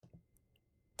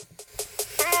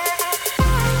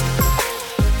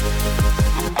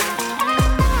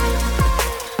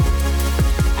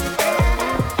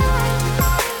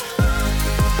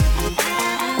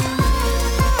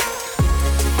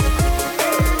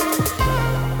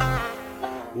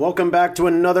Welcome back to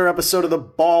another episode of the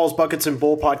Balls, Buckets, and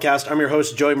Bull podcast. I'm your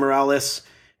host, Joey Morales,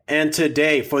 and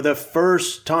today, for the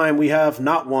first time, we have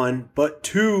not one, but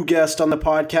two guests on the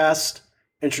podcast.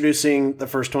 Introducing the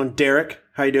first one, Derek.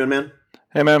 How you doing, man?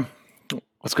 Hey, man.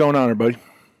 What's going on, everybody?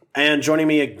 And joining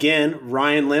me again,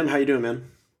 Ryan Lim. How you doing,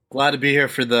 man? Glad to be here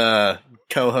for the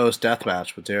co-host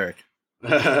deathmatch with Derek.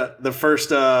 The first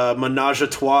menage a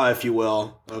trois, if you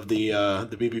will, of the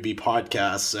BBB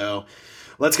podcast. So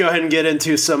let's go ahead and get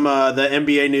into some the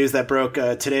NBA news that broke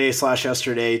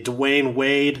today/yesterday. Dwyane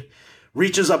Wade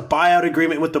reaches a buyout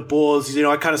agreement with the Bulls. You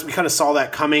know, we kind of saw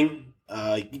that coming.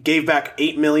 He gave back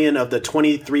 $8 million of the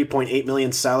 $23.8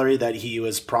 million salary that he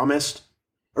was promised.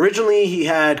 Originally, he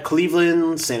had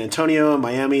Cleveland, San Antonio, and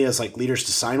Miami as like leaders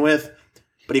to sign with,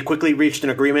 but he quickly reached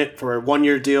an agreement for a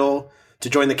 1-year deal to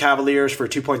join the Cavaliers for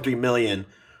 $2.3 million.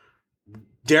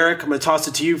 Derek, I'm going to toss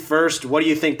it to you first. What do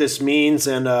you think this means,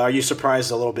 and are you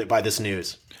surprised a little bit by this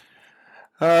news?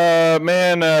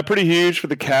 Pretty huge for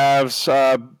the Cavs.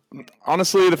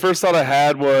 Honestly, the first thought I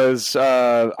had was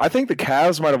I think the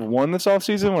Cavs might have won this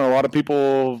offseason when a lot of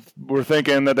people were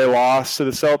thinking that they lost to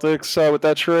the Celtics with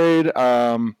that trade.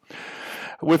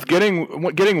 With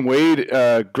getting Wade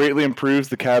greatly improves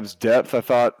the Cavs' depth. I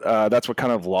thought that's what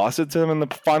kind of lost it to them in the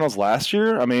finals last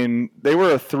year. I mean, they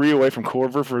were a 3 away from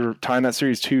Corver for tying that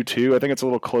series 2-2. I think it's a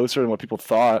little closer than what people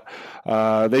thought.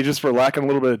 They just were lacking a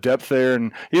little bit of depth there.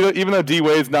 And even though D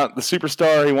Wade's not the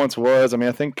superstar he once was, I mean,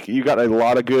 I think you got a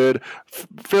lot of good,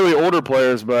 fairly older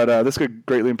players, but this could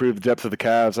greatly improve the depth of the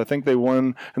Cavs. I think they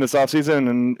won in this offseason,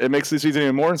 and it makes the season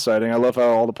even more exciting. I love how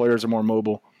all the players are more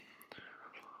mobile.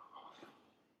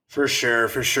 For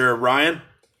sure. Ryan?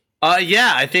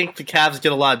 I think the Cavs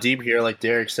get a lot deep here, like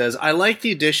Derek says. I like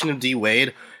the addition of D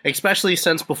Wade, especially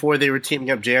since before they were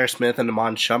teaming up J.R. Smith and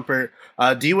Amon Shumpert.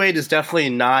 D Wade is definitely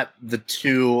not the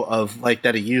two of like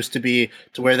that he used to be,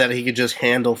 to where that he could just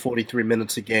handle 43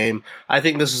 minutes a game. I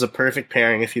think this is a perfect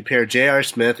pairing. If you pair J.R.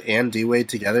 Smith and D Wade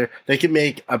together, they can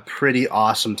make a pretty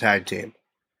awesome tag team.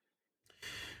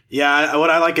 Yeah, what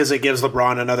I like is it gives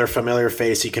LeBron another familiar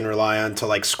face he can rely on to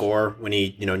like score when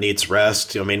he, needs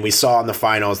rest. I mean, we saw in the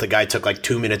finals the guy took like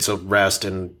 2 minutes of rest,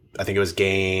 and I think it was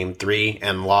game 3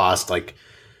 and lost. Like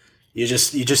you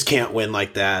just can't win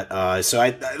like that.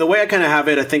 The way I kind of have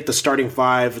it, I think the starting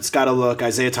 5, it's got to look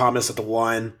Isaiah Thomas at the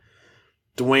 1,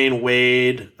 Dwyane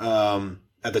Wade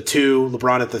at the 2,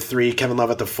 LeBron at the 3, Kevin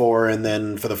Love at the 4, and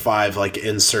then for the 5, like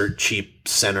insert cheap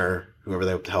center. Whoever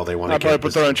the hell they want to get. I'd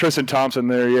probably put Tristan Thompson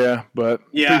there, yeah. But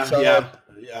yeah.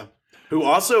 Who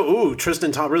also,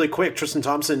 Tristan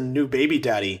Thompson, new baby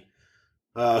daddy.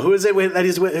 Who is it that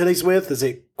he's with? Is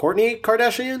it Kourtney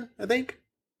Kardashian, I think?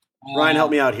 Ryan,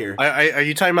 help me out here. Are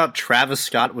you talking about Travis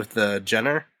Scott with the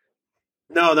Jenner?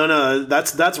 No.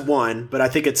 That's one, but I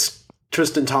think it's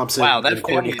Tristan Thompson. Wow, that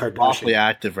family is awfully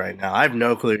active right now. I have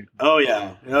no clue. Oh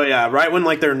yeah. Right when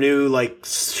like their new like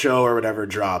show or whatever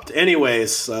dropped.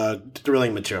 Anyways,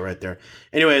 thrilling material right there.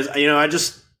 Anyways,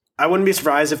 I wouldn't be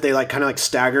surprised if they like kind of like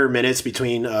stagger minutes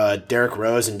between Derrick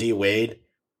Rose and D Wade.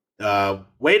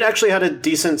 Wade actually had a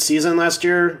decent season last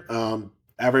year.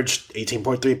 Averaged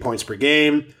 18.3 points per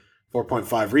game,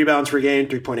 4.5 rebounds per game,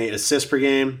 3.8 assists per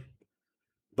game.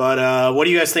 But what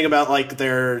do you guys think about like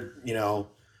their,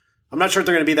 I'm not sure if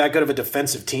they're going to be that good of a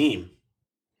defensive team.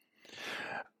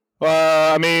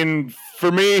 I mean,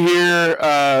 for me here,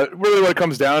 really what it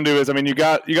comes down to is, I mean, you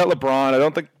got LeBron. I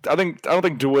don't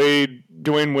think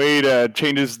Dwyane Wade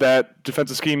changes that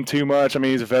defensive scheme too much. I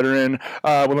mean, he's a veteran.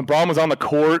 When LeBron was on the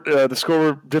court, the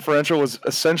score differential was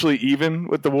essentially even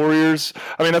with the Warriors.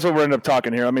 I mean, that's what we're ending up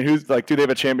talking here. I mean, do they have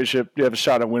a championship? Do they have a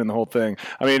shot at winning the whole thing?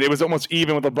 I mean, it was almost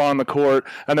even with LeBron on the court.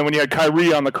 And then when you had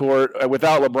Kyrie on the court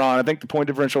without LeBron, I think the point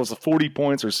differential was 40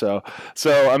 points or so.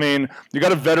 So, I mean, you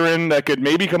got a veteran that could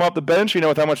maybe come off the bench,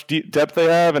 with how much depth they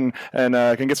have and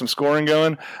can get some scoring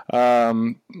going.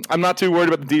 I'm not too worried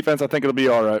about the defense. I think it'll be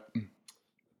all right.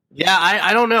 Yeah,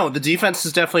 I don't know. The defense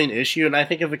is definitely an issue, and I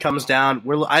think if it comes down,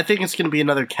 I think it's going to be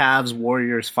another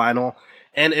Cavs-Warriors final.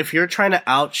 And if you're trying to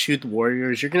outshoot the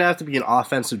Warriors, you're going to have to be an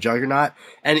offensive juggernaut.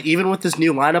 And even with this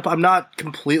new lineup, I'm not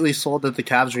completely sold that the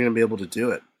Cavs are going to be able to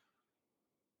do it.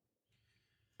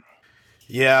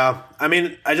 Yeah, I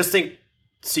mean, I just think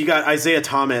so. You got Isaiah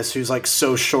Thomas, who's like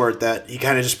so short that he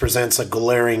kind of just presents a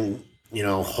glaring,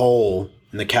 hole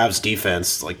in the Cavs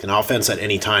defense. Like an offense at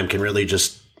any time can really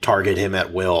just target him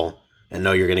at will and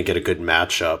know you're going to get a good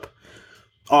matchup.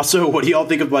 Also, what do y'all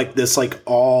think of like this like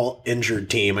all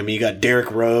injured team? I mean, you got Derrick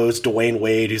Rose, Dwyane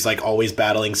Wade, who's like always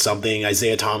battling something.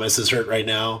 Isaiah Thomas is hurt right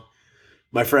now.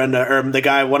 My friend,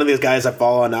 one of these guys I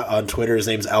follow on Twitter, his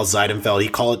name's Al Zeidenfeld. He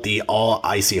called it the all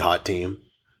icy hot team.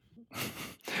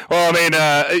 Well, I mean,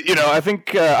 I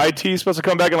think IT is supposed to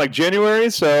come back in like January,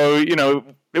 so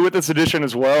with this addition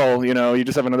as well, you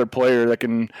just have another player that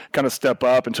can kind of step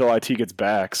up until IT gets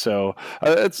back. So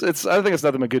it's I think it's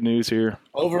nothing but good news here.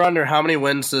 Over under, how many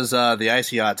wins does the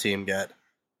Icy Hot team get?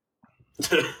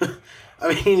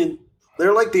 I mean,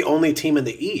 they're like the only team in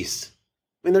the East.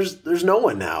 I mean, there's no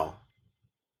one now.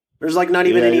 There's like not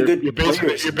even any good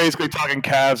players. You're basically talking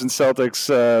Cavs and Celtics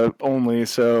only.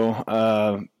 So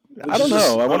I don't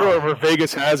know. I wonder over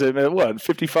Vegas has it. What,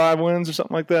 55 wins or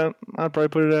something like that? I'd probably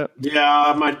put it at. Yeah,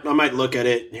 I might look at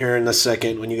it here in a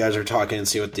second when you guys are talking and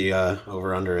see what the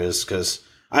over under is, because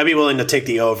I'd be willing to take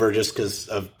the over just because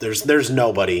of there's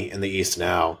nobody in the East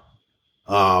now.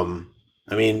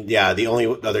 I mean, yeah, the only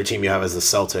other team you have is the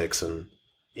Celtics, and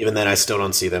even then, I still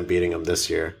don't see them beating them this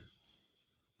year.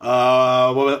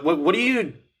 What do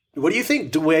you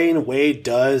think Dwyane Wade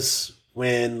does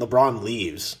when LeBron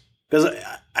leaves? Because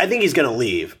I think he's going to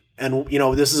leave, and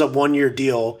this is a 1-year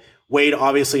deal. Wade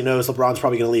obviously knows LeBron's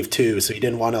probably going to leave too, so he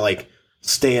didn't want to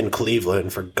stay in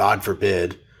Cleveland for God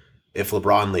forbid if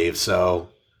LeBron leaves. So,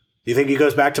 do you think he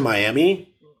goes back to Miami?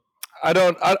 I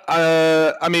don't.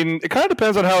 I mean, it kind of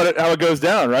depends on how it goes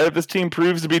down, right? If this team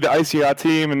proves to be the ICI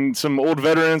team and some old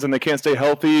veterans and they can't stay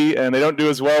healthy and they don't do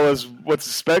as well as what's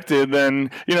expected,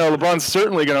 then LeBron's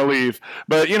certainly going to leave.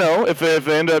 But if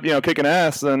they end up kicking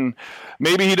ass, then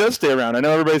maybe he does stay around. I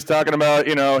know everybody's talking about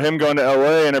him going to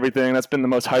LA and everything. That's been the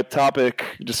most hyped topic,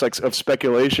 just like of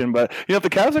speculation. But if the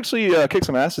Cavs actually kick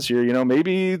some ass this year,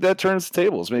 maybe that turns the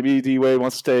tables. Maybe D Wade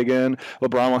wants to stay again.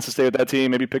 LeBron wants to stay with that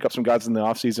team. Maybe pick up some guys in the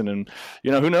offseason, and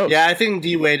who knows? Yeah, I think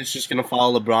D Wade is just going to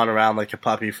follow LeBron around like a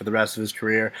puppy for the rest of his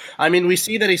career. I mean, we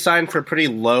see that he signed for a pretty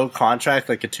low contract,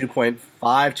 like a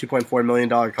 $2.4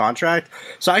 million contract.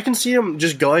 So I can see him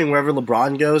just going wherever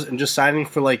LeBron goes and just signing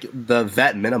for like the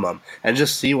vet minimum and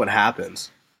just see what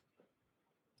happens.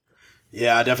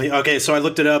 Yeah, definitely. Okay, so I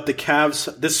looked it up. The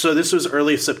Cavs. This was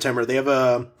early September. They have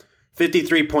a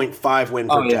 53.5 win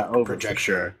projection.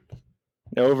 Sure.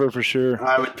 Yeah, over for sure.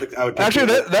 I would pick actually,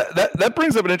 that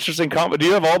brings up an interesting comment. Do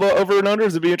you have all the over and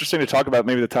unders? It'd be interesting to talk about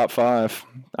maybe the top 5.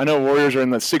 I know Warriors are in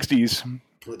the 60s.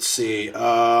 Let's see.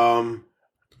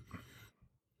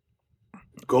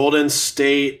 Golden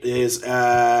State is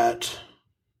at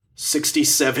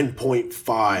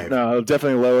 67.5. No,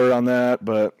 definitely lower on that,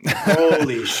 but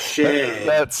holy shit.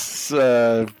 That's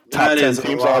top 10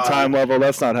 teams all time level.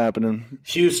 That's not happening.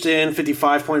 Houston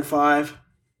 55.5.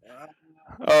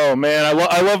 Oh man,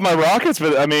 I love my Rockets,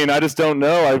 but I mean, I just don't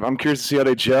know. I'm curious to see how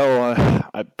they gel.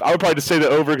 I would probably just say the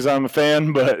over because I'm a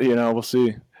fan, but we'll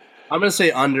see. I'm gonna say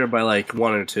under by like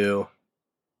 1 or 2.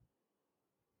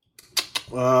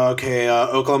 Okay,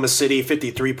 Oklahoma City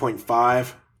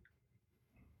 53.5.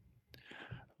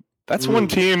 That's one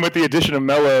team with the addition of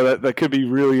Melo that could be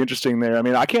really interesting there. I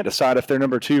mean, I can't decide if they're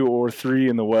number 2 or 3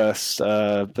 in the West.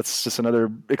 That's just another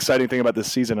exciting thing about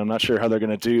this season. I'm not sure how they're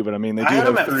going to do, but I mean, they do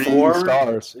have 3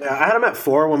 stars. Yeah, I had them at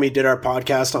 4 when we did our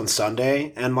podcast on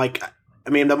Sunday, and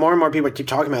the more and more people keep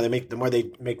talking about it, the more they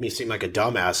make me seem like a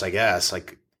dumbass, I guess.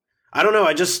 I don't know.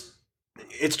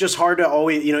 It's just hard to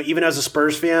always, even as a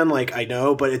Spurs fan, I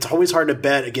know, but it's always hard to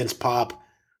bet against Pop,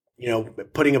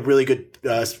 putting a really good,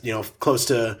 close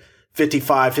to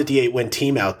 55, 58 win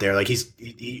team out there.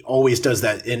 He always does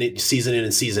that season in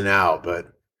and season out.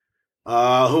 But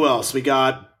who else? We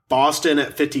got Boston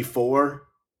at 54.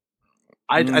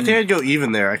 I think I'd go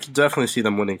even there. I could definitely see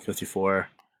them winning 54.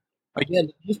 Again,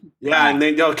 yeah, and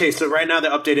so right now the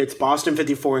update, it's Boston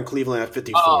 54 and Cleveland at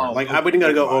 54. I wouldn't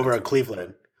gotta go over on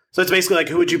Cleveland. So it's basically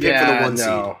who would you pick for the 1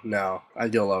 seed? No,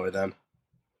 I'd go lower then.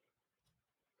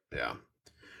 Yeah.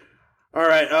 All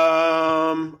right.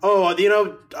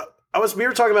 We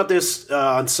were talking about this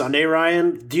on Sunday,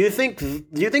 Ryan. Do you think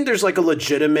there's a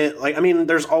legitimate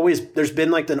there's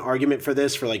been an argument for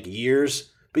this for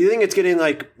years, but you think it's getting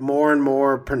more and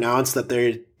more pronounced that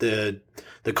the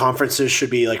conferences should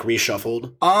be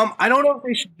reshuffled? I don't know if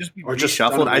they should just be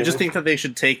reshuffled. I just think that they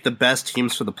should take the best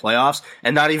teams for the playoffs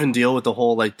and not even deal with the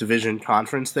whole division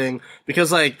conference thing,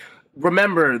 because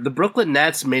remember, the Brooklyn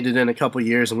Nets made it in a couple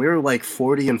years, and we were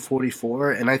 40 and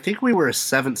 44, and I think we were a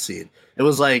 7th seed. It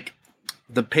was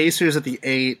the Pacers at the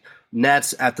 8,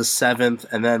 Nets at the 7th,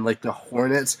 and then the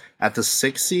Hornets at the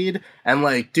 6th seed.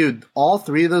 And dude, all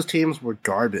 3 of those teams were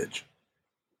garbage.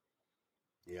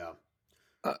 Yeah.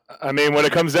 I mean, what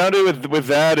it comes down to with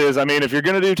that is, if you're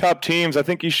going to do top teams, I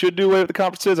think you should do away with the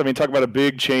conferences. Talk about a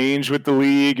big change with the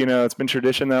league. It's been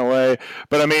tradition that way.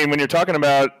 But when you're talking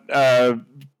about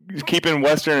keeping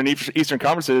Western and Eastern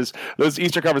conferences, those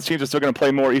Eastern Conference teams are still going to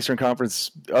play more Eastern Conference,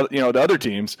 the other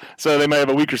teams. So they might have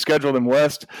a weaker schedule than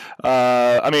West.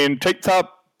 Take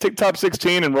top take top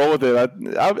 16 and roll with it.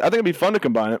 I think it'd be fun to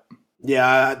combine it.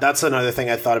 Yeah, that's another thing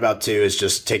I thought about too. Is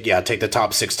just take the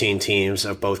top 16 teams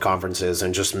of both conferences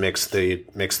and just mix the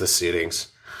seedings.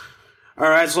 All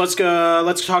right, so let's go.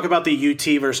 Let's talk about the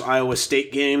UT versus Iowa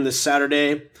State game this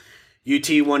Saturday. UT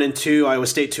 1-2, Iowa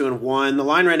State 2-1. The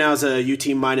line right now is a UT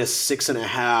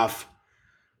 -6.5.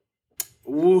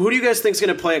 Who do you guys think is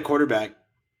going to play at quarterback?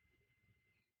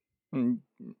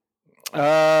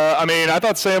 I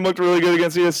thought Sam looked really good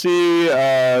against ESC.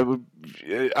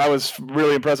 I was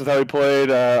really impressed with how he played.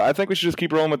 I think we should just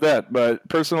keep rolling with that. But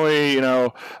personally,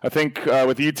 I think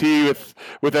with UT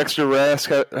with extra rest,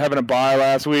 having a bye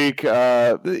last week,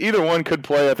 either one could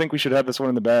play. I think we should have this one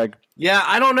in the bag. Yeah,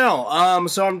 I don't know.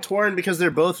 So I'm torn because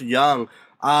they're both young.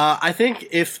 I think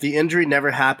if the injury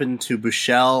never happened to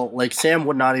Buechele, like Sam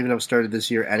would not even have started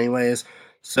this year anyways.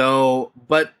 So,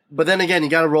 but then again, you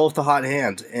got to roll with the hot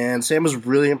hand. And Sam was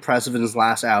really impressive in his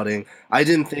last outing. I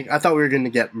thought we were going to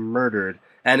get murdered.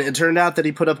 And it turned out that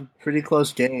he put up a pretty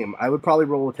close game. I would probably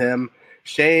roll with him.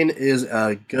 Shane is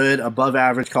a good,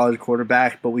 above-average college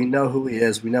quarterback, but we know who he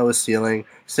is. We know his ceiling.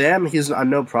 Sam, he's an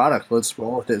unknown product. Let's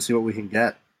roll with it, see what we can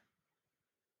get.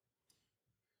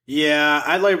 Yeah,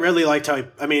 I really liked how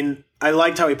I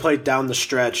liked how he played down the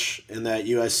stretch in that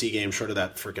USC game, short of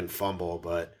that freaking fumble.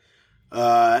 But,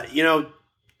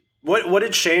 what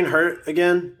did Shane hurt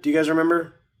again? Do you guys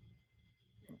remember?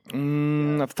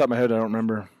 Off the top of my head, I don't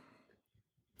remember.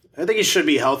 I think he should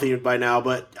be healthy by now,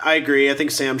 but I agree. I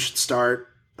think Sam should start.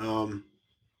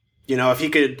 If he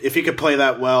could play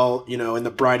that well, in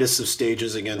the brightest of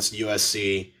stages against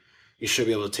USC, he should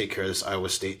be able to take care of this Iowa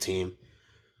State team.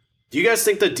 Do you guys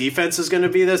think the defense is going to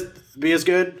be as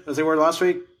good as they were last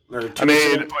week? We talked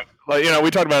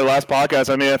about it last podcast.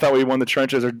 I thought we won the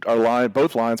trenches. Our line,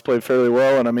 both lines played fairly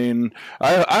well, and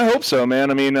I hope so, man.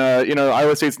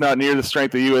 Iowa State's not near the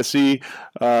strength of USC,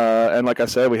 and like I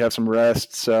said, we have some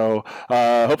rest. So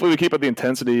hopefully we keep up the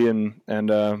intensity and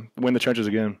win the trenches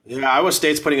again. Yeah, Iowa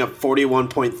State's putting up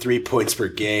 41.3 points per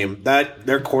game. That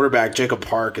their quarterback Jacob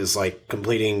Park is like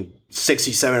completing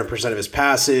 67% of his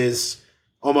passes.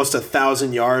 Almost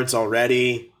 1,000 yards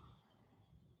already.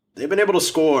 They've been able to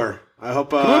score. I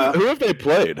hope. Who have they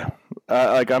played?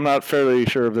 I'm not fairly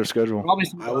sure of their schedule.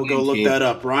 I will go look that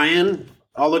up. Ryan,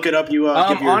 I'll look it up. You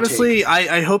give your honestly, take.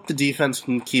 I hope the defense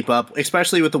can keep up,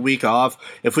 especially with the week off.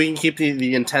 If we can keep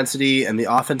the intensity and the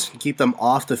offense can keep them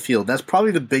off the field, that's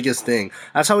probably the biggest thing.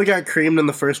 That's how we got creamed in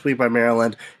the first week by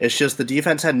Maryland. It's just the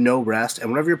defense had no rest,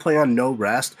 and whenever you're playing on no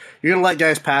rest, you're going to let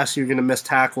guys pass, you're going to miss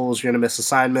tackles, you're going to miss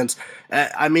assignments.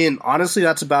 Honestly,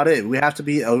 that's about it. We have to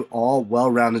be an all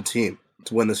well-rounded team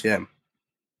to win this game.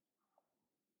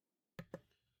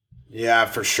 Yeah,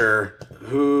 for sure.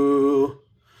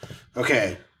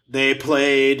 Okay, they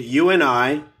played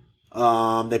UNI,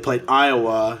 they played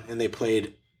Iowa, and they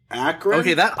played Akron.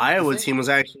 Okay, that Iowa team was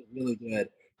actually really good.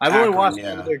 I've only watched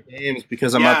one of their games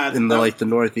because I'm up in the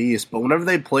Northeast. But whenever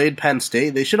they played Penn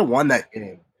State, they should have won that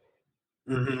game.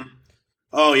 Mm-hmm.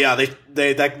 Oh yeah,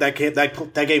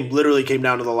 that game literally came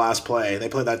down to the last play. They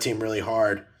played that team really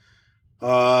hard,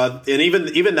 and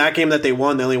even that game that they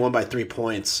won, they only won by 3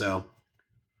 points. So.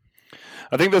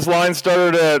 I think this line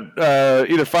started at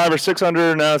either 500 or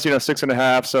 600. Now it's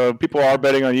 6.5. So people are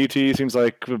betting on UT. Seems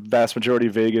like the vast majority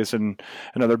of Vegas and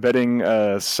other betting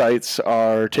sites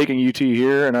are taking UT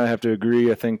here, and I have to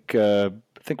agree. I think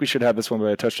we should have this one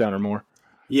by a touchdown or more.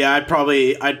 Yeah, I'd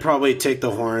probably take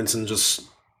the Horns and just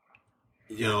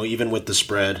even with the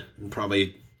spread and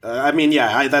probably.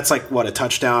 That's like what a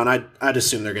touchdown. I'd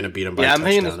assume they're going to beat them by a touchdown. Yeah,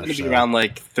 I'm thinking it's going to be around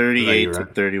like 38 to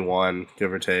 31,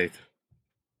 give or take.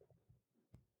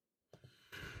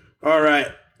 All right,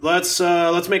 let's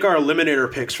make our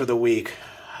eliminator picks for the week.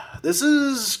 This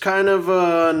is kind of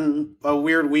a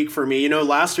weird week for me.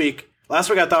 Last week I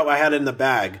thought I had it in the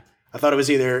bag. I thought it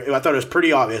was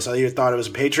pretty obvious. I either thought it was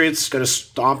Patriots going to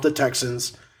stomp the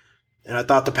Texans, and I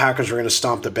thought the Packers were going to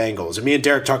stomp the Bengals. And me and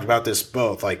Derek talked about this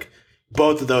both. Like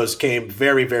both of those came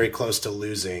very, very close to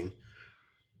losing.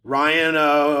 Ryan,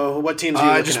 what teams are you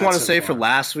looking at? I just want to say for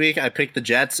last week, I picked the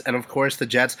Jets, and of course the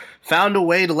Jets found a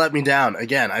way to let me down.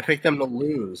 Again, I picked them to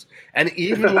lose. And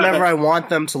even whenever I want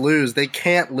them to lose, they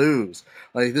can't lose.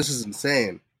 Like, this is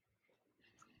insane.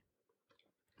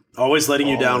 Always letting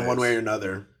you down one way or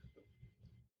another.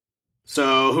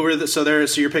 So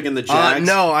so you're picking the Jags?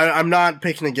 No, I'm not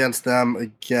picking against them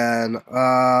again.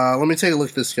 Let me take a look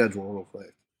at the schedule real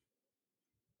quick.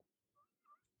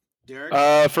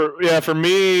 Derek? For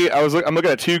me, I'm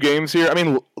looking at two games here. I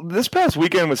mean, this past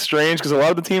weekend was strange because a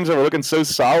lot of the teams that were looking so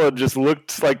solid just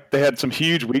looked like they had some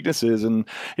huge weaknesses, and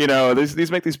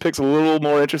these make these picks a little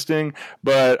more interesting.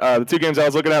 But the two games I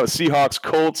was looking at was Seahawks,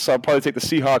 Colts. I'll probably take the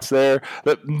Seahawks there.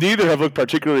 But neither have looked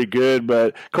particularly good.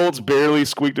 But Colts barely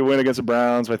squeaked a win against the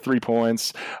Browns by 3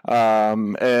 points,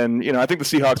 and I think the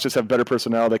Seahawks just have better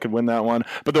personnel. They could win that one.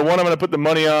 But the one I'm going to put the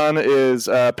money on is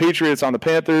Patriots on the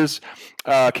Panthers.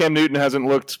 Cam Newton hasn't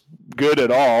looked good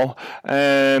at all,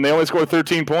 and they only scored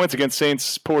 13 points against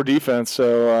Saints' poor defense.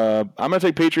 So I'm going to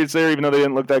take Patriots there, even though they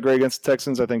didn't look that great against the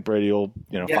Texans. I think Brady will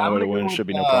find a way to win. Should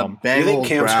be no problem. Bengals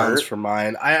Browns for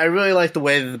mine. I really like the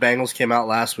way that the Bengals came out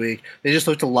last week. They just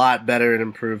looked a lot better and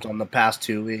improved on the past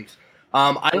 2 weeks.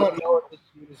 I don't know if this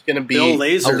team is going to be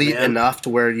elite enough to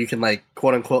where you can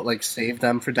quote unquote save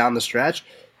them for down the stretch.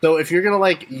 So if you're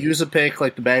going to use a pick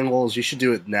like the Bengals, you should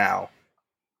do it now.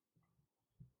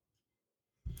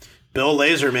 Bill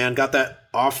Lazor, man, got that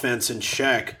offense in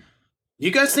check. You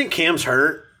guys think Cam's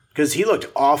hurt? Because he looked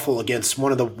awful against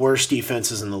one of the worst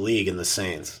defenses in the league in the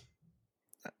Saints.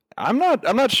 I'm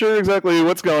not sure exactly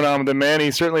what's going on with him, man.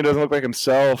 He certainly doesn't look like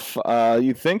himself.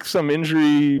 You'd think some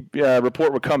injury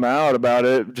report would come out about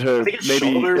it to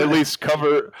maybe at least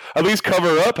cover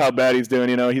up how bad he's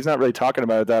doing. He's not really talking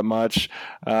about it that much.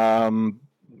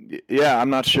 Yeah, I'm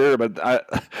not sure, but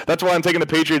that's why I'm taking the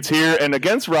Patriots here. And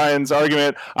against Ryan's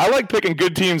argument, I like picking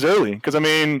good teams early because,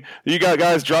 you got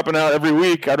guys dropping out every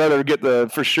week. I'd rather get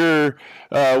the for sure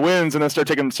wins and then start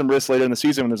taking some risks later in the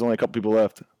season when there's only a couple people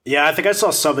left. Yeah, I think I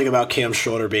saw something about Cam's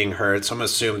shoulder being hurt, so I'm going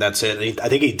to assume that's it. I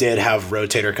think he did have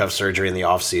rotator cuff surgery in the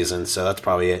offseason, so that's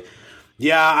probably it.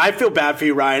 Yeah, I feel bad for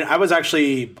you, Ryan. I was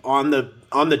actually on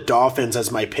the Dolphins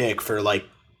as my pick for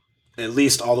at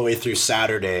least all the way through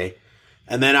Saturday.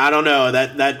 And then I don't know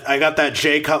that I got that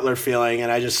Jay Cutler feeling, and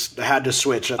I just had to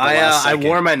switch at the last second. I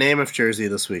wore my Namath jersey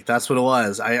this week. That's what it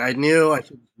was. I knew I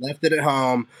left it at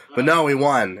home, but no, we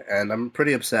won, and I'm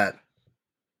pretty upset.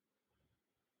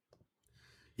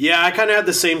 Yeah, I kind of had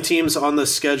the same teams on the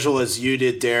schedule as you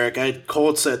did, Derek. I had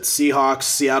Colts at Seahawks,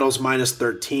 Seattle's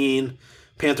 -13,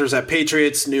 Panthers at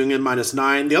Patriots, New England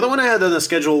 -9. The other one I had on the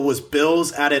schedule was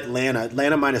Bills at Atlanta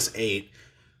 -8.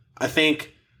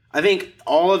 I think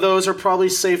all of those are probably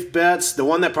safe bets. The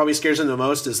one that probably scares them the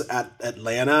most is at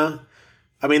Atlanta.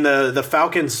 The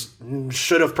Falcons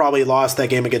should have probably lost that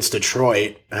game against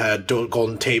Detroit had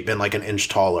Golden Tate been an inch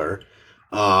taller.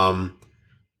 The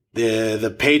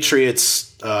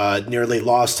Patriots nearly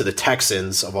lost to the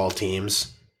Texans of all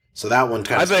teams. So that one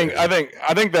kind of. I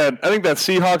think that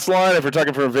Seahawks line, if we're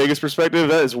talking from a Vegas perspective,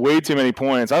 that is way too many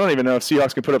points. I don't even know if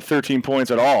Seahawks can put up 13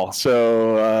 points at all.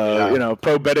 So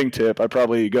pro betting tip, I'd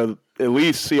probably go at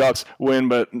least Seahawks win,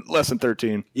 but less than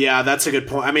 13. Yeah, that's a good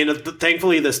point.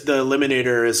 Thankfully, the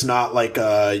eliminator is not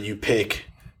you pick.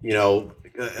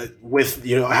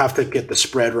 Have to get the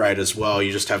spread right as well.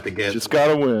 You just have to get. Just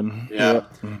gotta win. Yeah.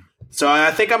 So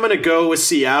I think I'm going to go with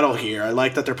Seattle here. I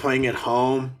like that they're playing at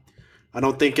home. I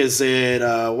don't think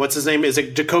what's his name? Is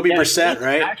it Jacoby Brissett,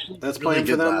 right? That's really playing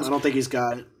for them. I don't think he's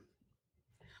got it.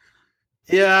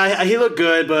 Yeah, he looked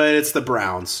good, but it's the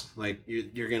Browns.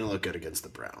 You're going to look good against the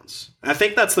Browns. I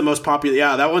think that's the most popular.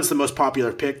 Yeah, that one's the most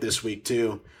popular pick this week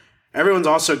too. Everyone's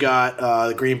also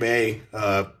got Green Bay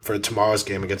for tomorrow's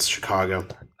game against Chicago.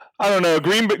 I don't know.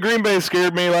 Green Bay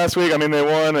scared me last week. They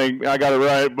won. I got it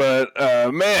right, but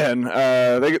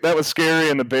that was scary,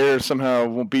 and the Bears somehow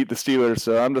won't beat the Steelers,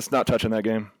 so I'm just not touching that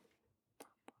game.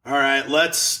 All right,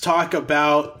 let's talk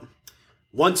about,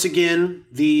 once again,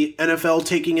 the NFL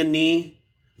taking a knee.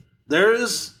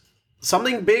 There's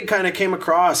something big kind of came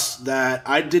across that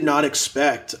I did not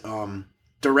expect.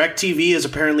 DirecTV is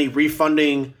apparently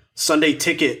refunding Sunday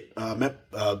ticket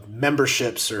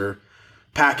memberships or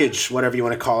package, whatever you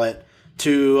want to call it,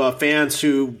 to fans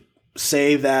who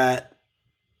say that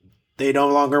they no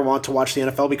longer want to watch the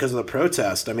NFL because of the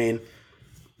protest.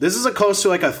 This is close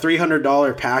to a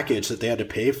 $300 package that they had to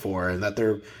pay for, and that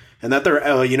they're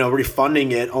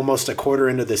refunding it almost a quarter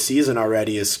into the season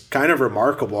already is kind of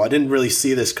remarkable. I didn't really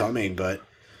see this coming, but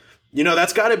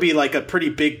that's got to be a pretty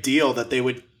big deal that they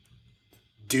would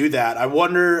do that. I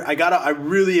wonder. I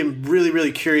really am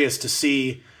really curious to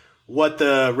see what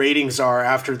the ratings are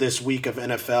after this week of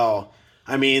NFL.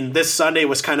 This Sunday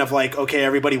was kind of okay,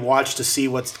 everybody watched to see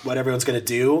what everyone's going to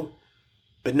do.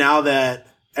 But now that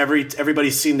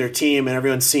everybody's seen their team and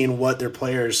everyone's seen what their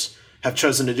players have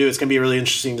chosen to do, it's going to be really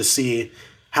interesting to see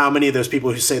how many of those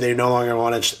people who say they no longer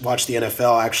want to watch the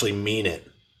NFL actually mean it.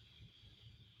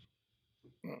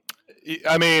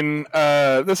 I mean,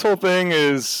 this whole thing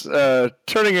is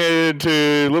turning into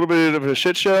a little bit of a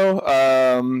shit show.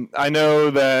 I know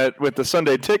that with the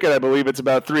Sunday ticket, I believe it's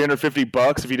about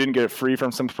 $350 if you didn't get it free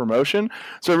from some promotion.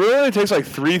 So it really only takes like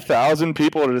 3,000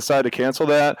 people to decide to cancel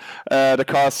that to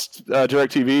cost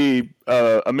DirecTV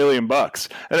 $1 million.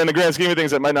 And in the grand scheme of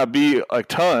things, that might not be a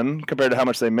ton compared to how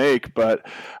much they make, but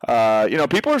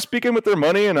people are speaking with their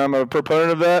money, and I'm a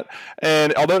proponent of that.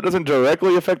 And although it doesn't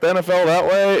directly affect the NFL that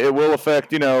way, it will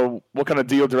affect what kind of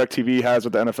deal DirecTV has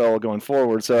with the NFL going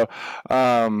forward. So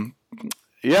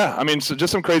yeah, I mean, so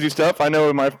just some crazy stuff. I know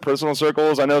in my personal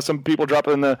circles, I know some people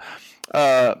dropping the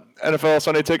NFL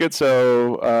Sunday ticket.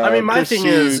 So my thing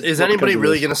is anybody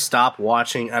really going to stop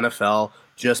watching NFL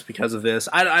just because of this?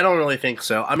 I don't really think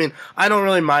so. I mean, I don't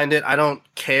really mind it. I don't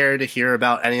care to hear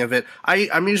about any of it.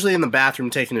 I'm usually in the bathroom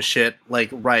taking a shit, like,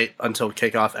 right until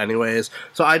kickoff anyways.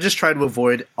 So I just try to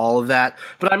avoid all of that.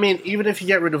 But I mean, even if you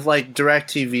get rid of, like,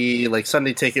 DirecTV, like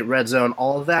Sunday Ticket, Red Zone,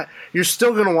 all of that, you're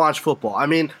still going to watch football. I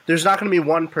mean, there's not going to be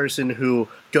one person who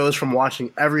goes from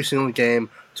watching every single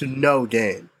game to no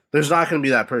game. There's not going to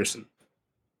be that person.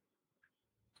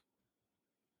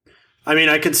 I mean,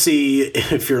 I could see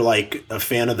if you're like a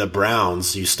fan of the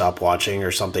Browns, you stop watching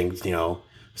or something,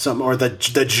 or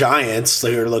the Giants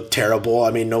who look terrible.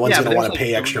 I mean, no one's going to want to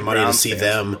pay extra money to see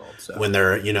them when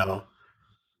they're,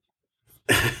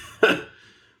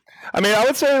 I mean, I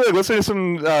would say, like, listening to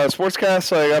some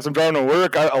sportscasts, like, as I'm driving to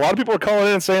work, a lot of people are calling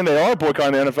in and saying they are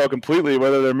boycotting the NFL completely,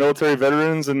 whether they're military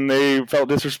veterans and they felt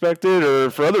disrespected or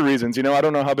for other reasons. I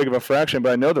don't know how big of a fraction,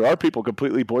 but I know there are people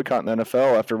completely boycotting the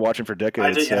NFL after watching for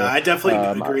decades. I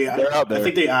definitely agree. They're out there.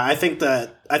 I think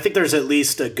there's at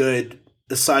least a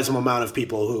sizable amount of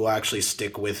people who actually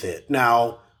stick with it.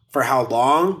 Now, for how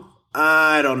long?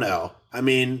 I don't know. I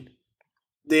mean,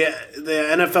 the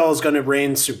NFL is going to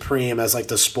reign supreme as like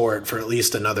the sport for at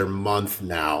least another month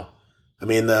now. I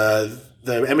mean, the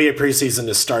NBA preseason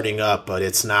is starting up, but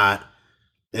it's not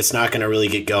going to really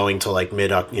get going till like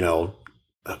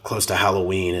close to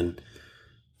Halloween, and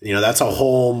that's a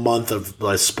whole month of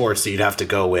sports that you'd have to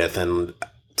go with, and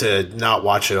to not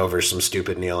watch it over some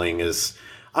stupid kneeling is,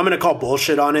 I'm going to call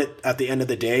bullshit on it at the end of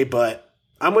the day. But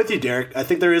I'm with you, Derek. I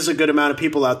think there is a good amount of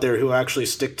people out there who actually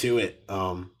stick to it.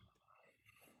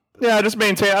 Yeah, just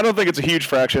maintain. I don't think it's a huge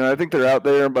fraction. I think they're out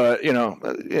there, but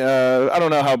I don't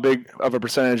know how big of a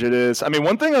percentage it is. I mean,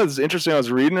 one thing that was interesting I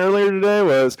was reading earlier today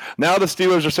was now the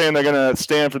Steelers are saying they're going to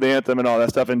stand for the anthem and all that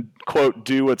stuff and, quote,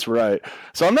 do what's right.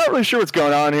 So I'm not really sure what's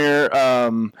going on here.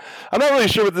 I'm not really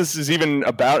sure what this is even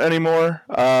about anymore.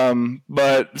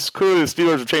 But it's clearly the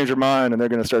Steelers have changed their mind and they're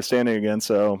going to start standing again.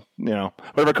 So,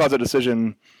 whatever caused that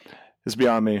decision is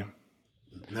beyond me.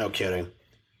 No kidding.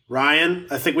 Ryan,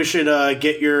 I think we should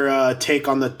get your take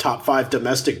on the top 5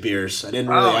 domestic beers. I didn't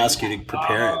really ask you to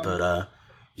prepare it, but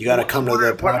you got to come to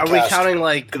the podcast. Are we counting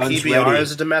like Guns PBR ready.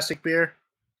 as a domestic beer,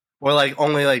 or like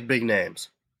only like big names?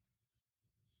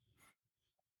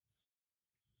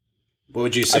 What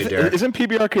would you say, Derek? Isn't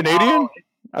PBR Canadian?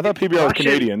 I thought PBR was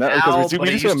Canadian. That because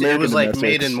we just it was like domestics.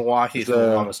 made in Milwaukee for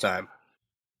the longest time.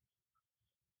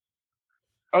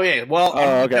 Okay, well,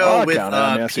 I'm going to go with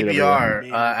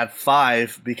PBR at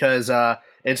 5 because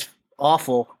it's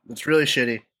awful. It's really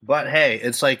shitty. But hey,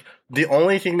 it's like the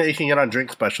only thing that you can get on Drink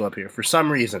Special up here for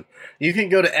some reason. You can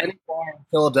go to any bar in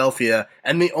Philadelphia,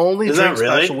 and the only drink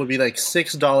special would be like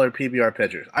 $6 PBR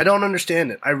pitchers. I don't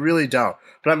understand it. I really don't.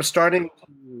 But I'm starting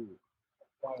to...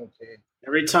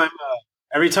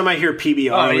 Every time I hear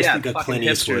PBR, I always think of Clint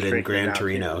Eastwood in Gran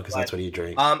Torino because that's what he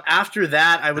drinks. After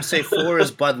that, I would say 4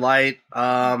 is Bud Light.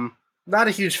 Not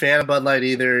a huge fan of Bud Light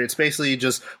either. It's basically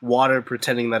just water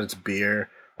pretending that it's beer.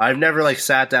 I've never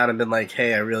sat down and been like,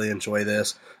 hey, I really enjoy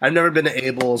this. I've never been to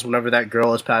Abel's whenever that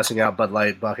girl is passing out Bud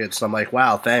Light buckets. And I'm like,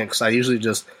 wow, thanks. I usually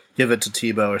just give it to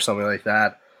Tebow or something like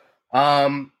that.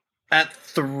 At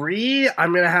 3,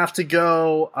 I'm going to have to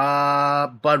go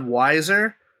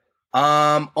Budweiser.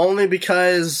 Only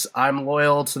because I'm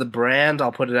loyal to the brand,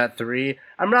 I'll put it at 3.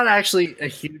 I'm not actually a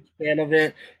huge fan of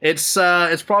it. It's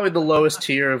probably the lowest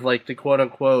tier of the quote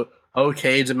unquote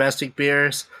okay domestic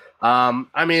beers.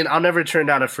 I mean, I'll never turn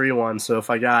down a free one, so if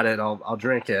I got it, I'll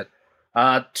drink it.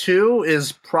 2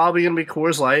 is probably gonna be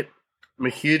Coors Light. I'm a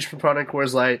huge proponent of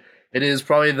Coors Light. It is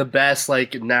probably the best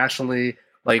nationally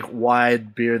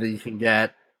wide beer that you can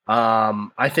get.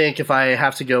 I think if I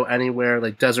have to go anywhere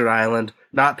like Desert Island,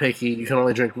 not picky, you can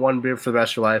only drink one beer for the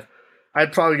rest of your life,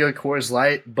 I'd probably go Coors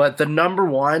Light. But the number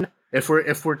 1, if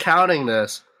we're counting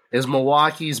this, is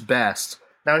Milwaukee's Best.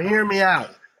 Now hear me out.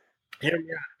 Hear me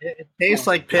out. It tastes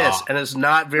like piss, God. and it's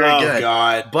not very Oh, good.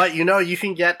 God. But you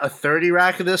can get a 30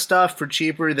 rack of this stuff for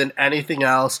cheaper than anything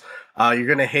else. You're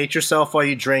gonna hate yourself while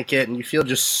you drink it, and you feel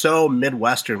just so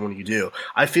Midwestern when you do.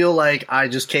 I feel like I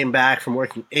just came back from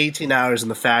working 18 hours in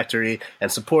the factory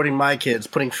and supporting my kids,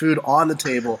 putting food on the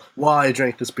table while I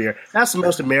drink this beer. That's the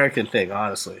most American thing,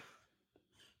 honestly.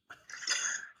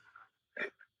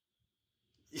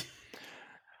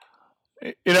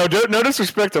 No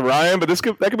disrespect to Ryan, but that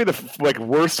could be the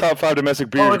worst top 5 domestic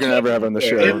beer you're gonna ever have on the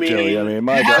show, Joey. I mean,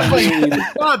 my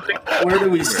God. Where do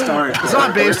we start? It's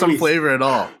not based on flavor at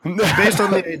all. It's based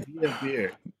on the idea of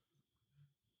beer.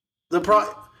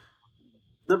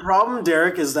 The problem,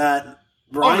 Derek, is that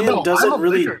Ryan doesn't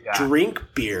really drink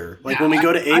beer. Like when we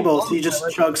go to Abel's, he just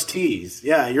chugs teas.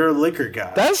 Yeah, you're a liquor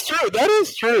guy. That's true. That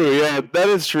is true. Yeah, that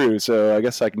is true. So I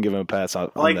guess I can give him a pass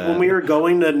on like that. When we were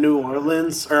going to New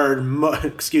Orleans,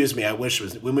 excuse me, I wish it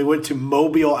was when we went to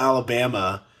Mobile,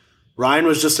 Alabama. Ryan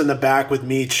was just in the back with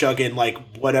me chugging like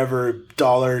whatever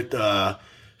dollar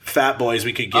Fat Boys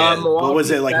we could get. What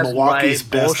was it, like Milwaukee's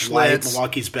Best Light,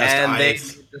 Milwaukee's Best and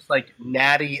Ice, they just like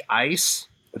Natty Ice.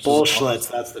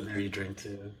 Bullshits. That's the beer you drink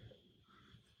too.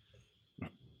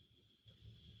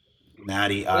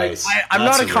 Natty Ice. I'm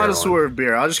not a connoisseur of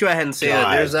beer. I'll just go ahead and say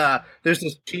that there's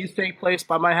this cheesesteak place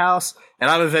by my house, and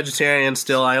I'm a vegetarian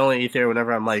still. I only eat there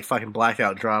whenever I'm like fucking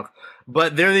blackout drunk.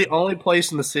 But they're the only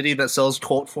place in the city that sells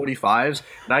Colt 45s,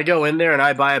 and I go in there and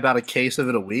I buy about a case of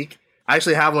it a week. I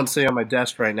actually have one sitting on my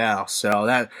desk right now, so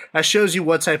that shows you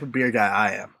what type of beer guy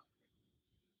I am.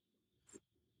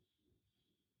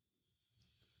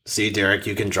 See, Derek,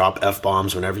 you can drop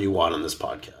F-bombs whenever you want on this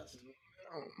podcast.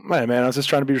 Man, I was just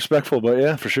trying to be respectful, but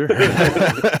yeah, for sure.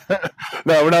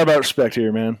 No, we're not about respect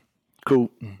here, man. Cool.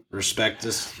 Respect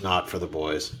is not for the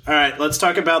boys. All right, let's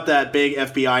talk about that big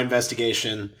FBI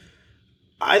investigation.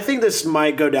 I think this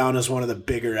might go down as one of the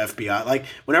bigger FBI. Like,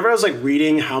 whenever I was like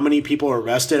reading how many people are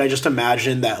arrested, I just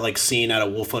imagined that like scene at a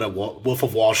Wolf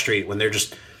of Wall Street when they're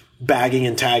just bagging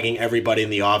and tagging everybody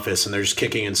in the office and they're just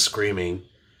kicking and screaming.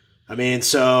 I mean,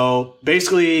 so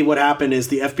basically what happened is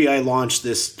the FBI launched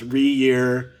this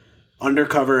 3-year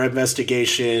undercover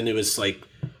investigation. It was like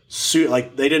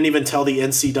they didn't even tell the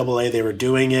NCAA they were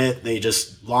doing it. They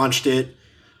just launched it.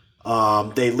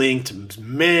 They linked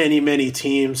many, many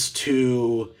teams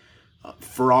to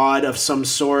fraud of some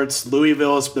sorts.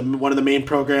 Louisville is one of the main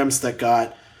programs that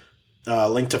got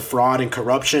linked to fraud and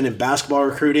corruption in basketball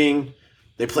recruiting.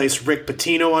 They placed Rick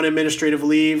Pitino on administrative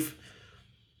leave.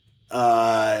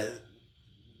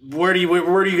 Where do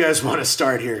you guys want to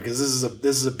start here? Because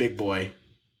this is a big boy.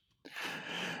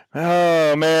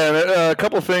 Oh man, a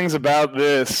couple things about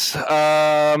this.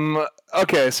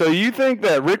 Okay, so you think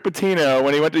that Rick Pitino,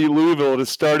 when he went to Louisville,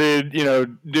 just started,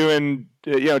 doing,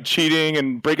 cheating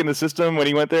and breaking the system when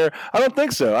he went there? I don't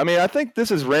think so. I mean, I think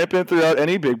this is rampant throughout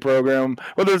any big program,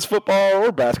 whether it's football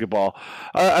or basketball.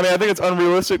 I think it's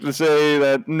unrealistic to say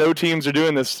that no teams are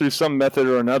doing this through some method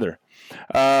or another.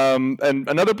 And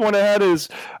another point I had is,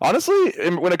 honestly,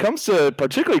 when it comes to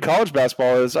particularly college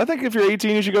basketball, is I think if you're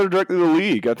 18, you should go directly to the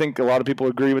league. I think a lot of people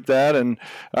agree with that. And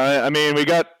we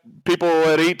got people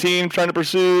at 18 trying to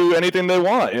pursue anything they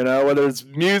want, whether it's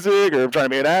music or trying to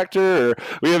be an actor, or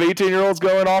we have 18-year-olds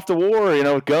going off to war,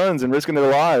 with guns and risking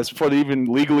their lives before they even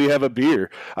legally have a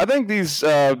beer. I think these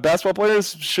basketball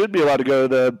players should be allowed to go to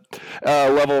the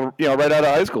level, right out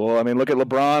of high school. I mean, look at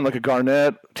LeBron, look at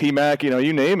Garnett, T-Mac,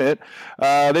 you name it.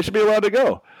 They should be allowed to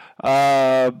go.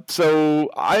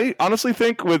 So I honestly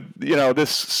think with,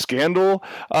 this scandal,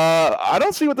 I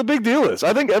don't see what the big deal is.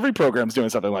 I think every program's doing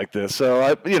something like this. So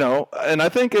and I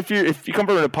think if you come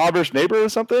from an impoverished neighborhood or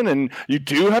something and you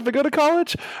do have to go to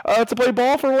college, to play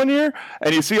ball for 1 year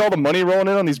and you see all the money rolling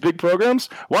in on these big programs,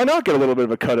 why not get a little bit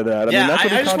of a cut of that? I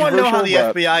just want to know how the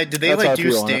FBI, did they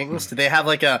do stings? Did they have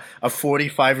like a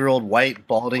 45-year-old white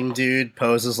balding dude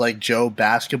pose as like Joe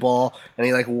Basketball and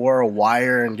he like wore a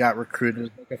wire and got recruited as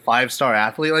like a 5-star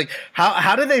athlete? Like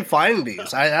how did they find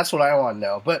these? That's what I want to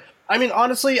know. But I mean,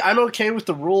 honestly, I'm okay with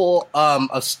the rule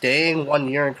of staying 1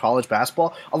 year in college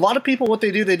basketball. A lot of people, what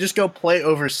they do, they just go play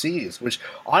overseas, which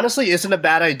honestly isn't a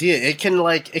bad idea. It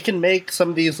can make some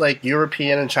of these like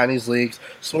European and Chinese leagues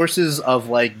sources of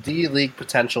like D League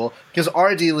potential, because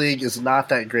our D League is not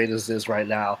that great as it is right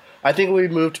now. I think we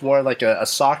moved more like a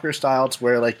soccer style to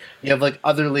where like you have like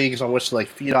other leagues on which to like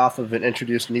feed off of and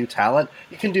introduce new talent.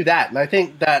 You can do that, and I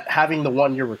think that having the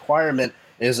 1 year requirement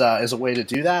is a way to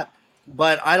do that.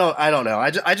 But I don't know.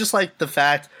 I just like the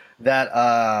fact that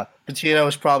Pitino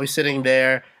was probably sitting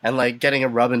there and like getting a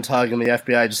rub and tug, and the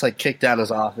FBI just like kicked down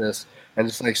his office and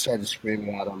just like started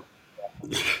screaming at him.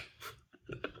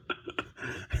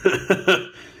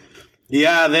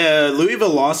 Yeah, Louisville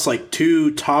lost like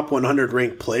 2 top 100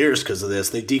 ranked players because of this.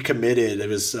 They decommitted. It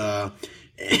was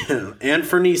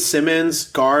Anthony Simmons,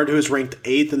 guard, who was ranked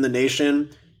 8th in the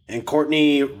nation, and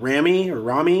Courtney Rami,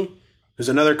 who's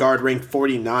another guard ranked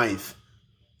 49th.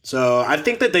 So I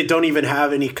think that they don't even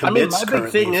have any commits. My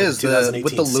big thing is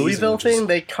with the Louisville thing,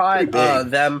 they caught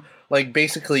them like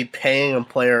basically paying a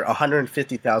player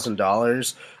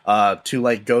 $150,000 to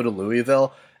like go to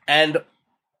Louisville, and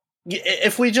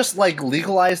if we just like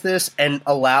legalize this and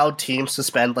allow teams to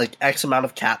spend like X amount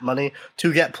of cap money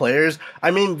to get players, I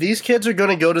mean, these kids are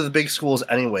going to go to the big schools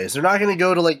anyways. They're not going to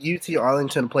go to like UT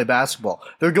Arlington and play basketball.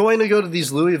 They're going to go to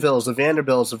these Louisvilles, the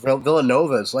Vanderbilts, the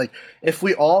Villanovas. Like, if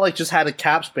we all like just had a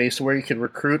cap space where you could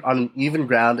recruit on an even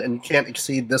ground and you can't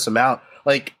exceed this amount,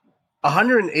 like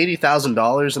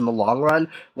 $180,000 in the long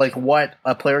run, like what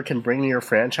a player can bring to your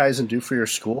franchise and do for your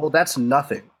school, that's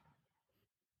nothing.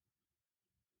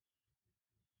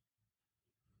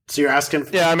 So you're asking?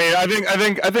 Yeah, I mean, I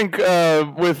think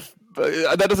with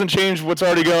that doesn't change what's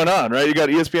already going on, right? You got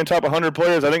ESPN top 100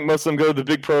 players. I think most of them go to the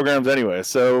big programs anyway.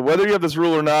 So whether you have this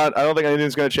rule or not, I don't think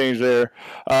anything's going to change there.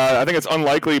 I think it's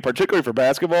unlikely, particularly for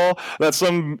basketball, that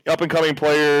some up-and-coming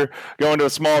player going to a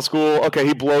small school, okay,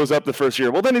 he blows up the first year.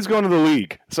 Well, then he's going to the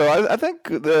league. So I think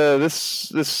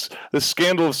this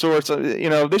scandal of sorts,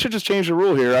 they should just change the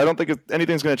rule here. I don't think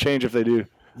anything's going to change if they do.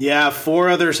 Yeah, 4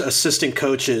 other assistant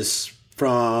coaches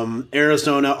from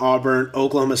Arizona, Auburn,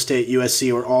 Oklahoma State,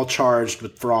 USC were all charged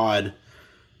with fraud.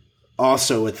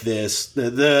 Also with this,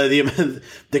 the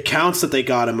counts that they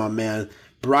got him on, man: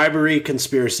 bribery,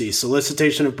 conspiracy,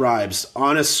 solicitation of bribes,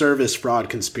 honest service fraud,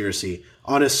 conspiracy,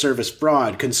 honest service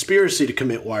fraud, conspiracy to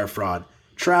commit wire fraud,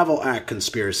 travel act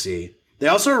conspiracy. They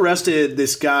also arrested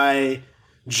this guy,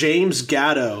 James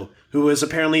Gatto, who was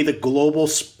apparently the global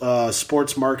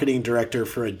sports marketing director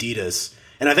for Adidas.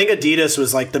 And I think Adidas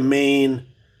was like the main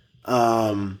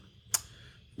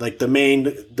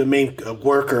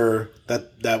worker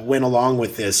that went along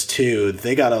with this too.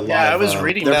 They got a lot. Yeah, I was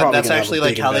reading that. That's actually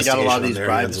like how they got a lot of these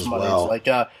bribes money. Well. Like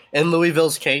in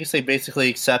Louisville's case, they basically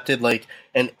accepted like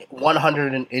an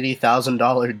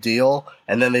 $180,000 deal,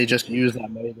 and then they just used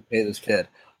that money to pay this kid.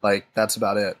 Like that's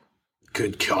about it.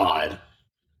 Good God.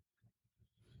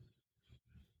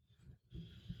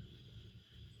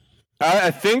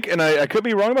 I think, and I could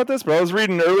be wrong about this, but I was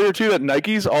reading earlier too that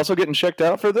Nike's also getting checked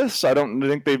out for this. I don't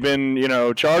think they've been,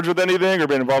 charged with anything or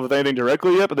been involved with anything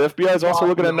directly yet. But the FBI is also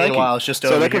looking at Nike. It's just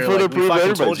so that can further prove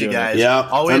everybody's told you guys. Yeah,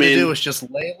 all we have to do is just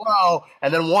lay low,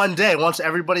 and then one day, once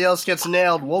everybody else gets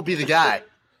nailed, we'll be the guy.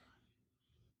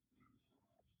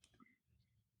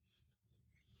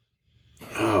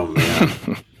 Oh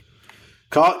man.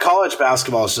 College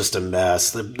basketball is just a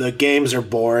mess. The games are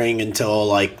boring until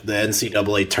like the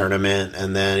NCAA tournament,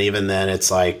 and then even then, it's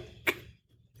like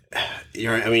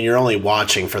you're only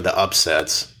watching for the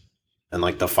upsets and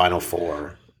like the Final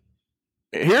Four.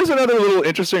 Here's another little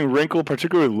interesting wrinkle,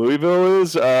 particularly Louisville,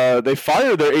 is they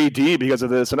fired their AD because of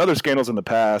this and other scandals in the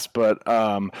past. But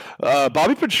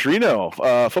Bobby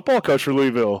Pitino, football coach for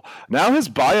Louisville, now his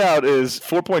buyout is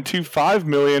 $4.25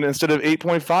 million instead of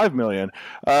 $8.5 million.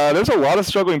 There's a lot of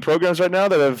struggling programs right now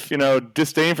that have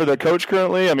disdain for their coach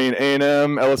currently. I mean,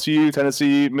 A&M, LSU,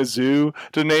 Tennessee, Mizzou,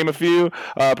 to name a few.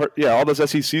 All those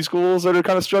SEC schools that are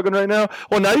kind of struggling right now.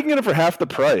 Well, now you can get it for half the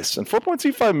price, and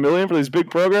 $4.25 million for these big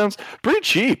programs, pretty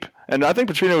cheap, and I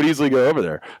think Pitino would easily go over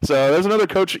there. So there's another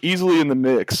coach easily in the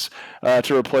mix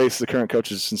to replace the current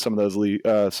coaches in some of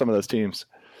those teams.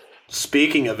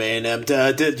 Speaking of A&M,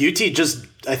 did UT just?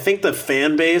 I think the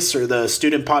fan base or the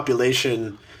student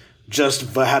population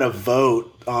just had a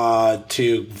vote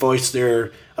to voice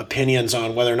their opinions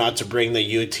on whether or not to bring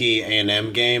the UT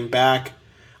A&M game back.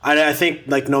 I think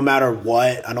like no matter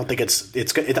what, I don't think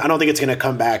it's going to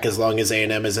come back as long as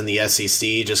A&M is in the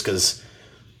SEC, just because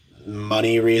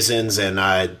money reasons, and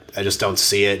I just don't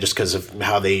see it just because of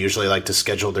how they usually like to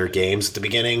schedule their games at the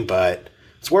beginning. But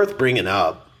it's worth bringing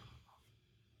up.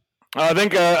 I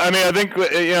think you're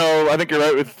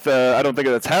right with. I don't think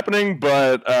that's happening,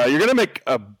 but you're going to make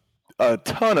a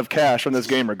ton of cash from this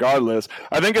game regardless.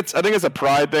 I think it's a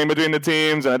pride thing between the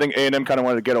teams, and I think A&M kind of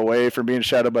wanted to get away from being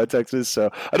shadowed by Texas. So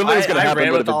I don't think it's going to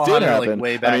happen. But if it did happen,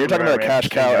 you're talking about a cash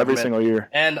cow every single year.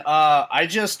 And I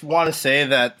just want to say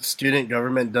that student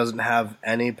government doesn't have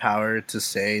any power to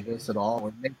say this at all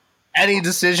or make any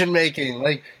decision making.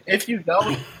 Like if you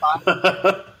go.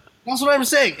 That's what I'm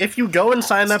saying. If you go and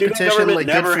sign that petition, like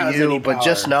good for you, but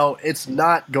just know it's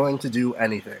not going to do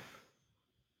anything.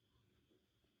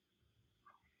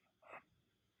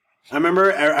 I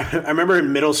remember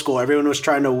in middle school, everyone was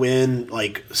trying to win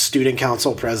like student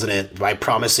council president by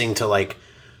promising to like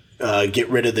get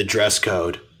rid of the dress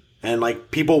code. And, like,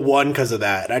 people won because of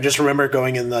that. And I just remember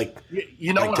going in, like...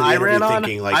 You know like, what to the I interview ran on?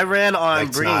 thinking, like, I ran on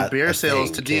that's bringing not beer a sales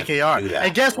thing. to You can't DKR. do that.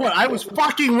 And guess what? I was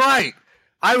fucking right.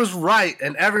 I was right.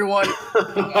 And everyone...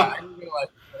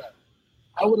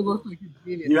 I would have looked like a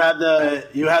genius. You had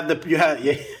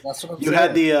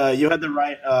the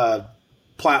right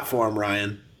platform,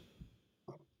 Ryan.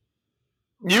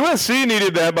 USC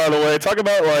needed that, by the way. Talk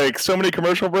about like so many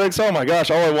commercial breaks. Oh my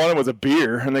gosh, all I wanted was a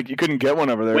beer, and like you couldn't get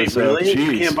one over there. Wait, so, really? Geez.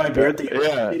 You can't buy beer at the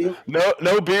Stadium?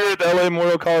 No beer at the LA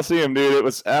Memorial Coliseum, dude. It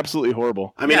was absolutely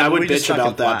horrible. I mean, Yeah, I would we just bitch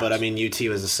about that, blast. but I mean, UT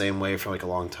was the same way for like a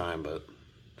long time. But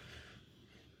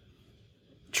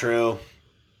true.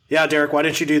 Yeah, Derek, why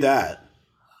didn't you do that?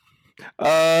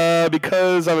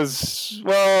 Because I'm a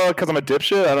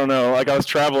dipshit. I don't know. Like I was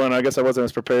traveling. I guess I wasn't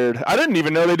as prepared. I didn't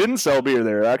even know they didn't sell beer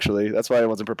there. Actually, that's why I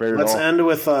wasn't prepared Let's at all. end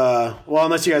with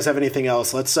unless you guys have anything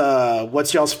else. Let's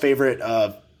what's y'all's favorite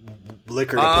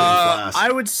liquor to put in flask?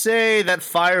 I would say that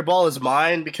Fireball is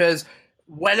mine because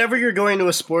whenever you're going to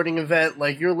a sporting event,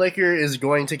 like your liquor is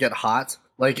going to get hot.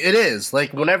 Like it is.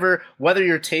 Like whether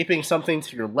you're taping something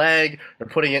to your leg or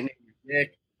putting it in your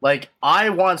dick. Like,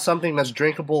 I want something that's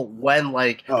drinkable when,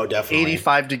 like, definitely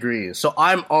 85 degrees. So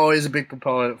I'm always a big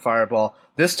proponent of Fireball.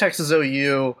 This Texas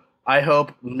OU, I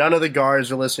hope none of the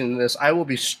guards are listening to this. I will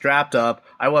be strapped up.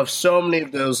 I will have so many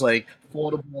of those, like,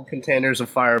 foldable containers of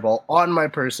Fireball on my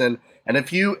person. And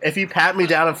if you pat me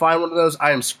down and find one of those,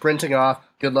 I am sprinting off.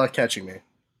 Good luck catching me.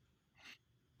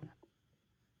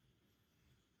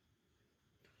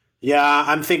 Yeah,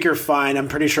 I think you're fine. I'm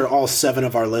pretty sure all 7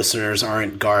 of our listeners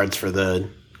aren't guards for the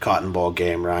Cotton Bowl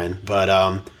game, Ryan. But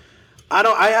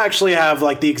I actually have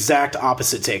like the exact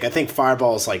opposite take. I think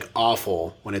Fireball is like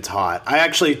awful when it's hot. I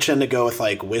actually tend to go with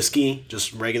like whiskey,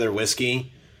 just regular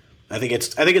whiskey. I think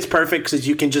it's perfect because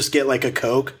you can just get like a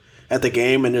Coke at the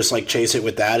game and just like chase it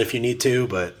with that if you need to.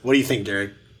 But what do you think,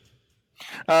 Derek?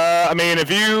 I mean,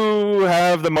 if you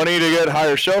have the money to get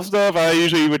higher shelf stuff, I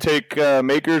usually would take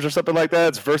Makers or something like that.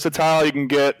 It's versatile. You can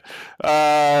get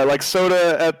like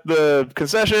soda at the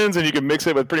concessions, and you can mix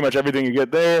it with pretty much everything you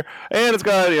get there. And it's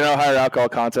got higher alcohol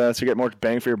content, so you get more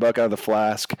bang for your buck out of the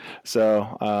flask.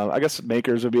 So I guess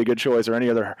Makers would be a good choice, or any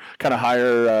other kind of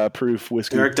higher proof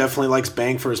whiskey. Derek definitely likes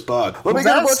bang for his buck. Let me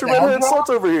get a bunch of redheaded sluts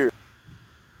over here.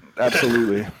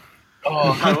 Absolutely.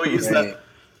 I will use that.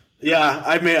 Yeah,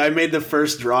 I made the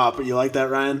first drop. You like that,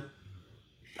 Ryan?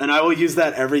 And I will use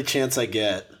that every chance I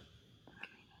get.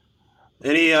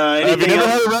 Anything If you never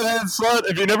else? had a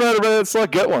redheaded slut,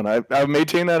 get one. I've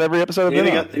maintained that every episode I've been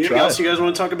on. Anything else you guys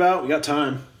want to talk about? We got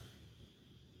time.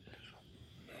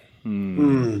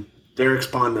 Derek's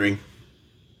pondering.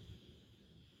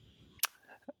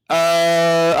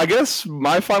 I guess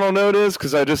my final note is,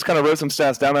 because I just kind of wrote some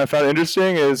stats down that I found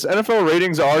interesting, is NFL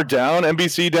ratings are down.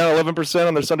 NBC down 11%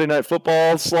 on their Sunday Night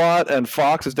Football slot, and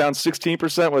Fox is down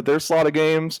 16% with their slot of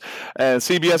games, and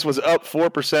CBS was up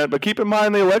 4%. But keep in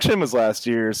mind the election was last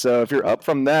year, so if you're up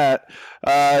from that,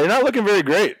 you're not looking very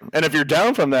great. And if you're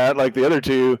down from that, like the other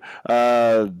two,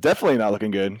 definitely not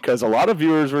looking good, because a lot of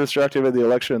viewers were distracted with the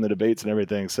election and the debates and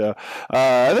everything. So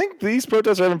I think these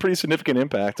protests are having pretty significant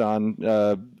impact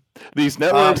on these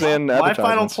networks and my advertisements.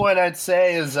 final point I'd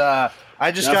say is I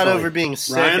just got Definitely. over being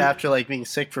sick Ryan? after like being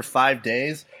sick for 5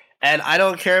 days. And I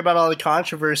don't care about all the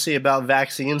controversy about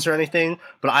vaccines or anything,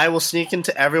 but I will sneak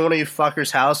into every one of you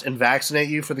fuckers' house and vaccinate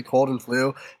you for the cold and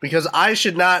flu, because I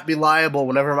should not be liable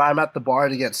whenever I'm at the bar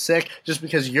to get sick just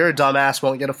because your dumbass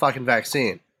won't get a fucking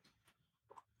vaccine.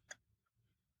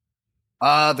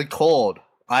 The cold.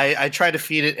 I tried to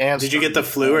feed it and... Did you get the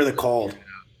flu or the cold?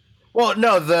 Well,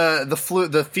 no, the flu,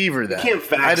 the fever then. You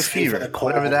can't I had a vaccinate fever, for the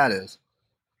cold. whatever that is.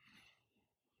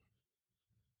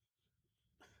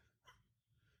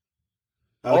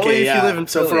 Only Okay, if yeah. you live in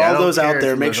So for Philly. I all don't those care out if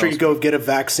there, you make live sure you elsewhere. go get a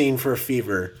vaccine for a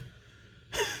fever.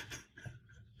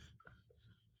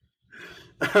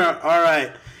 All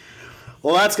right.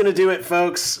 Well, that's going to do it,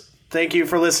 folks. Thank you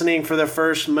for listening for the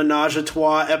first Menage a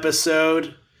Trois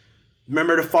episode.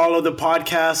 Remember to follow the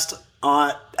podcast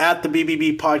at the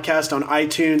BBB Podcast on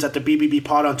iTunes, at the BBB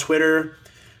Pod on Twitter.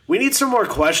 We need some more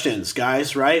questions,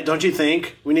 guys, right? Don't you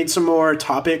think? We need some more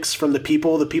topics from the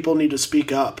people. The people need to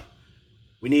speak up.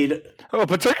 We need...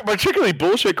 particularly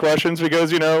bullshit questions,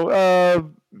 because, we have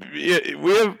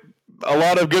a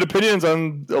lot of good opinions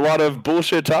on a lot of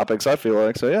bullshit topics, I feel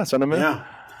like. So, yeah, send them in. Yeah.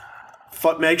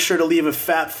 Make sure to leave a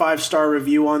fat 5-star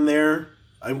review on there.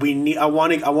 I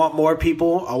want more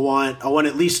people. I want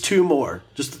at least 2 more.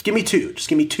 Just give me 2. Just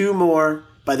give me 2 more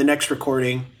by the next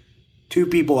recording. 2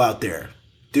 people out there.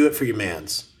 Do it for your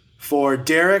mans. For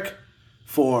Derek,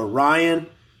 for Ryan,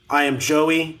 I am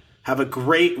Joey. Have a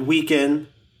great weekend.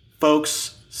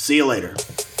 Folks, see you later.